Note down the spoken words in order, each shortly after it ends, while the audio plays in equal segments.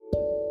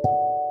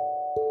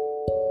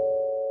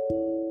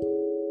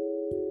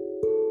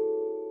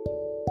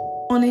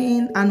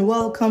Morning and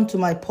welcome to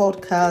my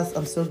podcast.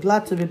 I'm so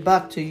glad to be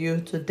back to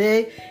you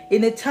today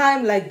in a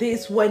time like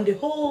this when the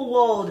whole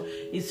world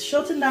is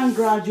shutting down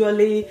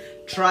gradually,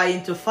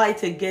 trying to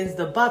fight against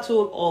the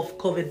battle of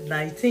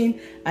COVID-19.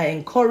 I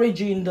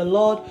encourage you in the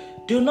Lord,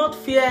 do not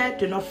fear,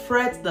 do not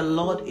fret, the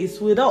Lord is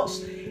with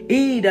us.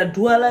 He that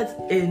dwelleth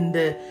in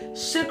the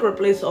secret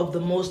place of the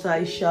Most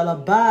High shall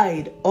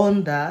abide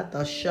under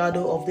the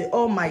shadow of the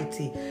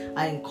Almighty.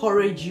 I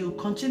encourage you,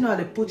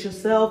 continually put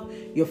yourself,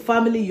 your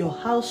family, your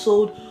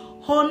household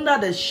under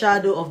the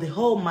shadow of the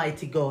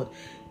Almighty God.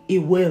 He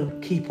will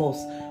keep us.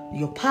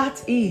 Your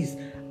part is,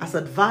 as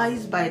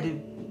advised by the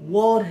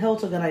World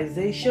Health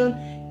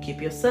Organization,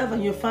 keep yourself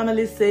and your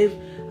family safe.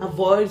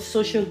 Avoid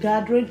social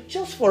gathering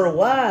just for a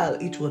while.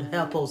 It would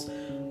help us.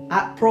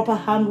 Proper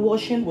hand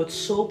washing with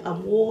soap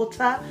and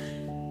water,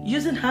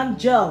 using hand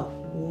gel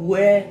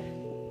where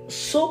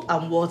soap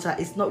and water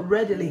is not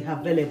readily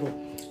available.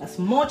 As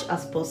much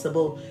as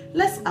possible,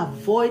 let's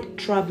avoid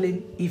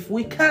traveling if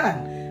we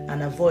can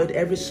and avoid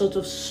every sort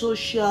of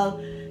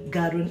social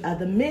gathering at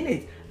the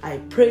minute. I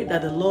pray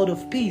that the Lord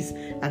of peace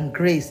and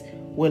grace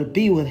will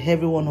be with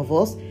every one of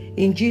us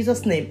in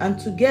Jesus' name, and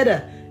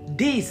together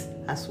this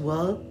as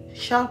well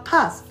shall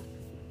pass.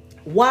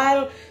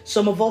 While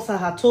some of us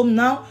are at home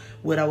now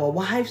with our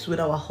wives,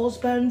 with our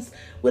husbands,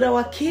 with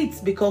our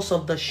kids because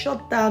of the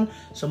shutdown,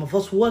 some of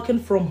us working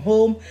from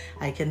home,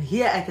 I can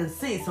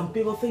see some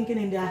people thinking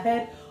in their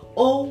head,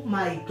 oh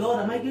my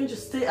God, am I going to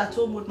stay at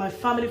home with my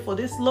family for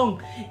this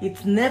long?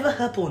 It's never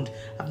happened.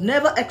 I've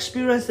never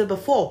experienced it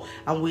before.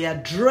 And we are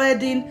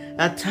dreading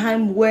a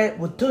time where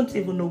we don't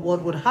even know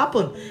what would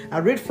happen. I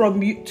read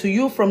to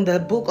you from the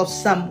book of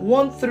Psalm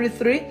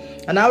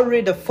 133, and I'll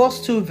read the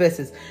first two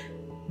verses.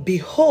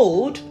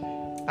 Behold,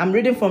 I'm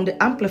reading from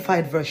the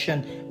Amplified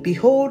Version.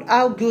 Behold,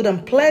 how good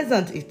and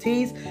pleasant it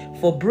is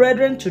for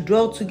brethren to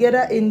dwell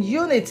together in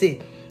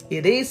unity.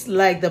 It is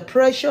like the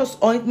precious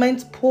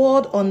ointment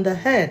poured on the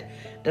head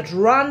that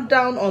ran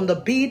down on the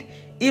beard,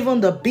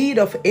 even the beard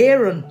of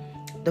Aaron,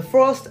 the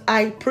first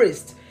high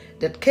priest,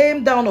 that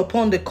came down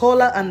upon the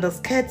collar and the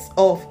skirts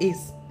of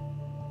his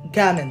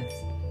garments.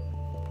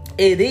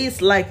 It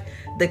is like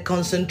the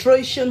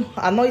concentration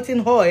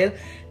anointing oil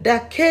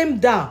that came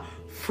down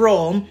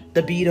from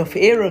the beard of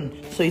Aaron.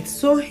 So it's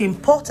so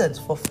important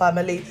for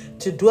family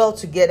to dwell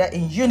together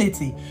in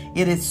unity.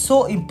 It is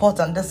so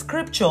important. The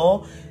scripture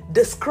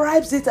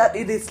describes it as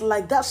it is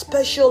like that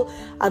special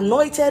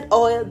anointed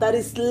oil that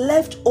is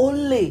left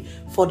only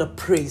for the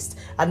priest,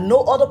 and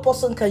no other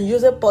person can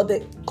use it but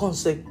the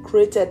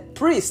consecrated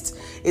priest.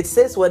 It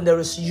says when there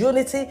is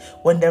unity,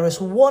 when there is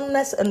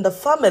oneness in the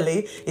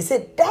family, it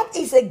said that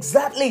is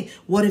exactly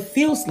what it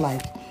feels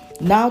like.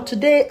 Now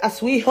today, as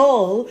we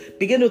all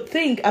begin to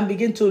think and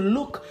begin to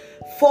look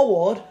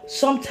forward,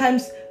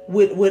 sometimes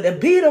with a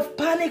bit of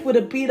panic, with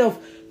a bit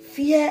of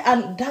fear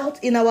and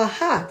doubt in our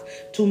heart,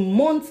 to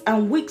months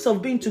and weeks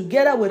of being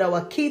together with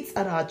our kids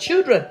and our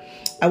children,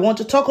 I want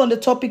to talk on the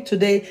topic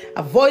today,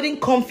 avoiding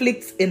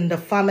conflicts in the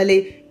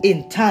family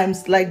in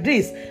times like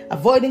this.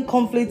 Avoiding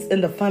conflicts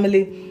in the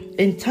family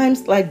in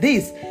times like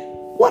this.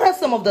 What are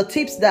some of the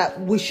tips that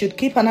we should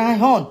keep an eye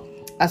on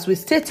as we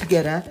stay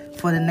together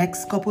for the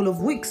next couple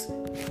of weeks,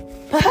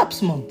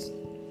 perhaps months?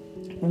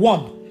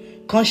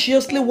 1.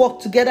 Consciously work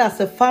together as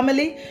a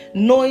family,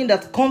 knowing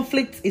that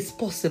conflict is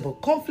possible.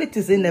 Conflict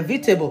is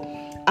inevitable.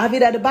 Have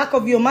it at the back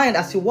of your mind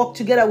as you work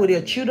together with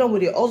your children,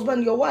 with your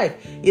husband, your wife.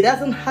 It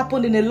hasn't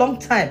happened in a long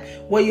time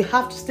where you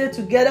have to stay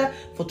together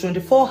for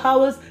 24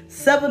 hours,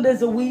 7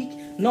 days a week,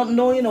 not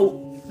knowing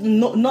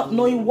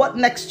what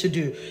next to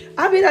do.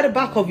 Have it at the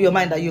back of your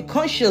mind that you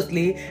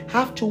consciously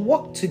have to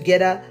work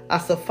together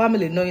as a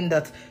family, knowing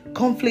that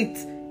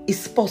conflict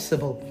is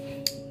possible.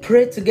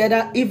 Pray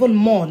together even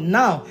more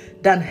now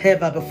than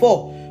ever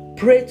before.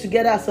 Pray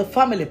together as a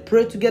family.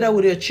 Pray together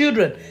with your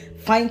children.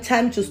 Find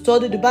time to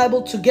study the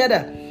Bible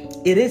together.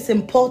 It is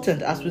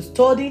important as we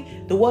study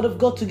the Word of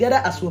God together,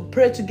 as we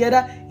pray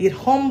together. It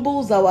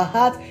humbles our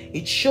heart.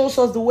 It shows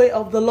us the way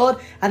of the Lord,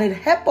 and it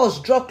helps us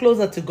draw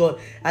closer to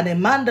God. And a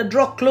man that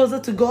draws closer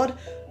to God,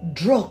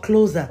 draw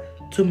closer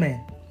to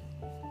men.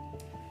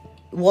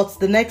 What's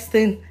the next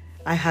thing?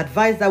 I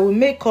advise that we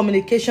make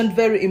communication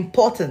very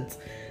important.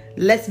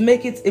 Let's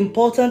make it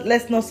important.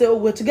 Let's not say, oh,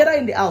 we're together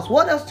in the house.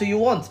 What else do you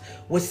want?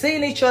 We're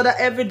seeing each other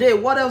every day.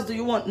 What else do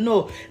you want?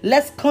 No.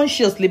 Let's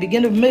consciously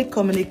begin to make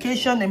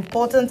communication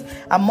important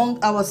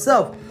among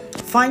ourselves.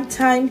 Find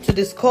time to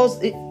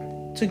discuss it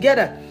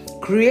together.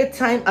 Create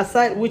time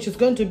aside, which is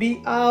going to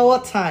be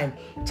our time.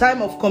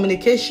 Time of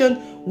communication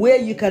where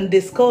you can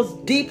discuss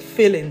deep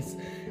feelings.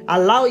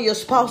 Allow your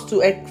spouse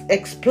to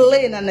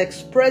explain and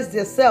express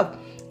themselves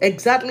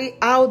exactly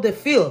how they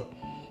feel.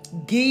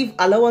 Give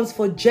allowance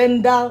for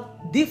gender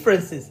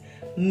differences.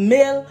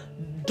 Male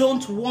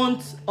don't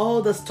want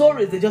all the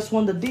stories. They just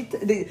want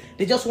they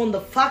just want the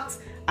facts,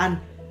 and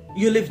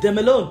you leave them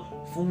alone.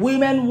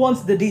 Women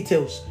want the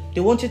details.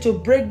 They want you to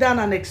break down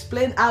and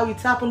explain how it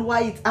happened,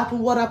 why it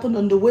happened, what happened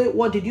on the way,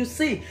 what did you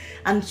see,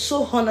 and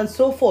so on and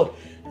so forth.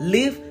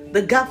 Leave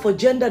the gap for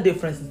gender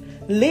differences.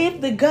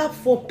 Leave the gap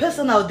for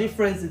personal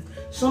differences.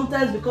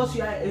 Sometimes because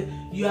you are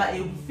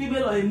a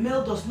female or a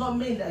male does not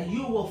mean that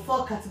you will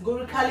fall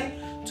categorically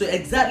to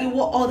exactly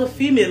what other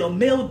female or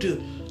male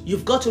do.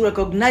 You've got to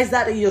recognize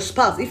that in your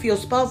spouse. If your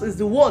spouse is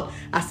the one,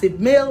 as a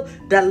male,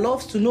 that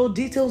loves to know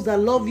details, that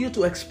loves you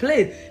to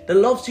explain, that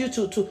loves you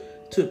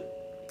to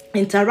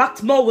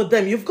interact more with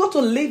them, you've got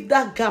to leave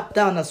that gap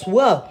down as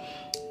well.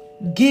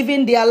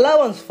 Giving the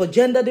allowance for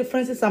gender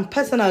differences and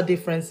personal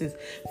differences.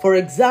 For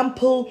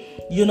example,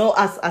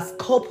 as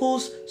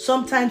couples,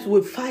 sometimes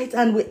we fight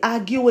and we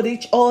argue with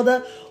each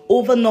other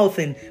over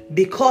nothing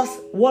because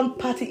one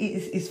party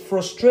is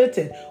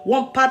frustrated.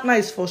 One partner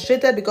is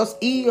frustrated because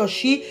he or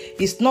she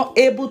is not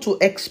able to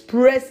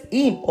express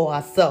him or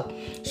herself.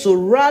 So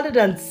rather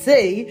than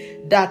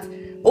say that,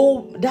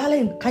 oh,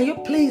 darling, can you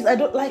please, I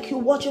don't like you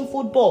watching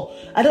football.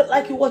 I don't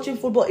like you watching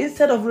football.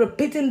 Instead of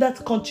repeating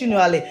that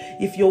continually,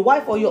 if your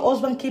wife or your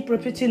husband keep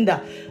repeating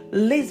that,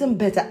 listen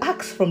better.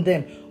 Ask from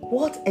them,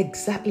 what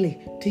exactly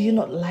do you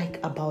not like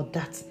about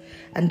that?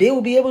 And they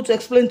will be able to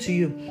explain to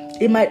you.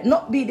 It might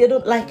not be they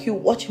don't like you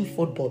watching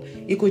football.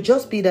 It could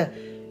just be that,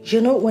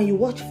 when you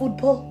watch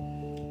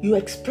football, you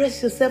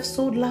express yourself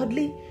so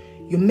loudly,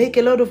 you make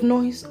a lot of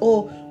noise,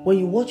 or when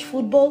you watch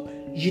football,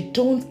 you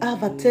don't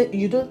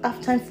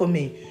have time for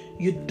me.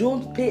 You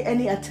don't pay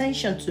any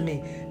attention to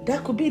me.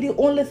 That could be the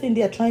only thing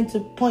they are trying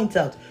to point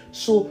out.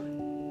 So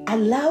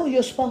allow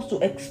your spouse to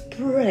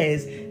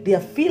express their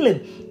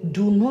feeling.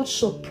 Do not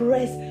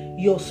suppress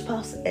your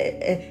spouse's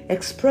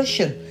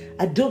expression.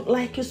 I don't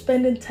like you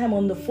spending time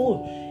on the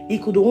phone.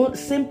 It could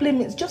simply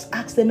mean, just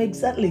ask them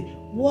exactly,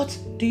 what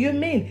do you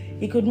mean?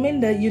 It could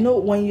mean that,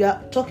 when you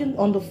are talking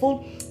on the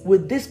phone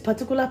with this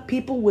particular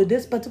people, with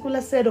this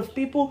particular set of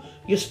people,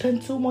 you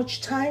spend too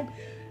much time.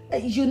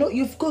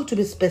 You've got to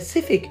be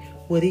specific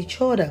with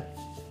each other.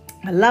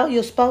 Allow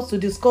your spouse to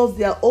discuss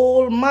their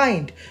whole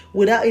mind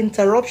without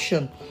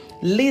interruption.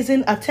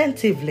 Listen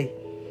attentively.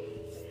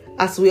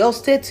 As we all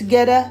stay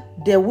together,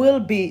 there will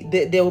be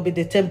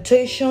the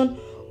temptation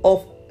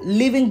of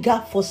leaving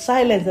gap for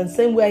silence and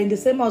saying we are in the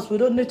same house, we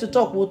don't need to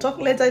talk. We'll talk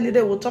later in the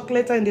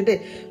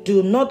day.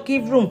 Do not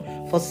give room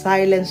for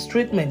silence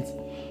treatment.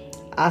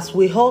 As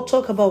we all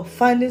talk about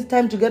finding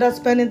time together,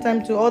 spending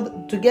time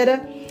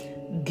together,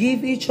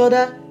 give each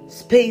other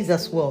space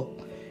as well.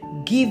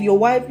 Give your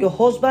wife, your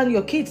husband,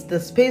 your kids the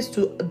space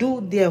to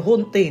do their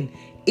own thing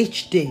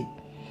each day.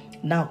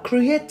 Now,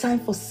 create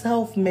time for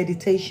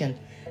self-meditation,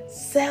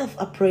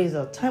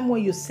 self-appraisal, time where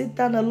you sit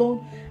down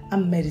alone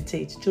and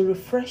meditate to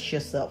refresh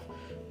yourself,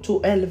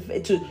 to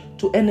elevate,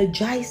 to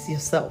energize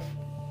yourself.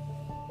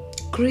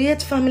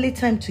 Create family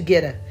time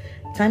together,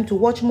 time to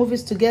watch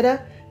movies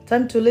together,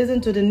 time to listen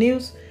to the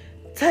news,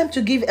 time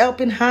to give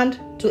helping hand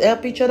to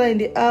help each other in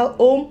the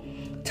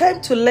home,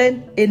 time to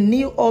learn a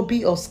new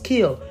hobby or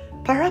skill,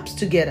 perhaps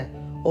together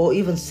or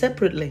even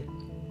separately.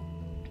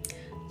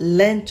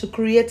 Learn to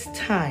create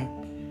time,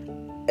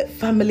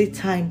 family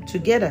time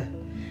together.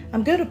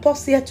 I'm going to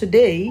pause here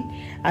today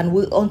and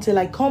until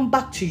I come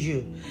back to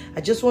you. I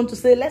just want to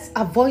say, let's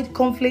avoid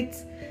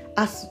conflicts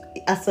as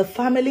a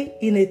family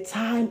in a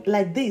time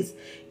like this.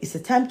 It's a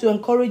time to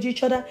encourage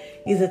each other.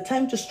 It's a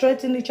time to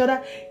strengthen each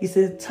other. It's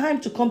a time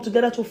to come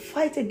together to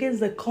fight against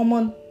the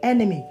common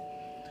enemy,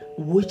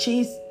 which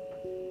is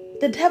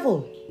the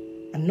devil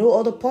and no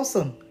other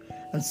person.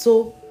 And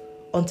so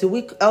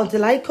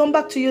until I come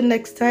back to you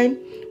next time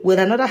with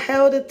another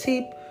healthy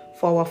tip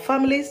for our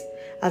families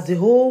as the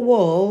whole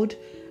world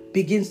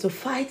begins to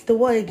fight the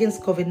war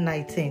against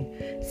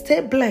COVID-19.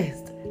 Stay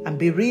blessed and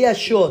be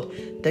reassured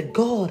that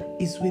God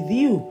is with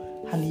you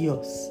and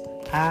yours.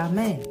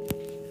 Amen.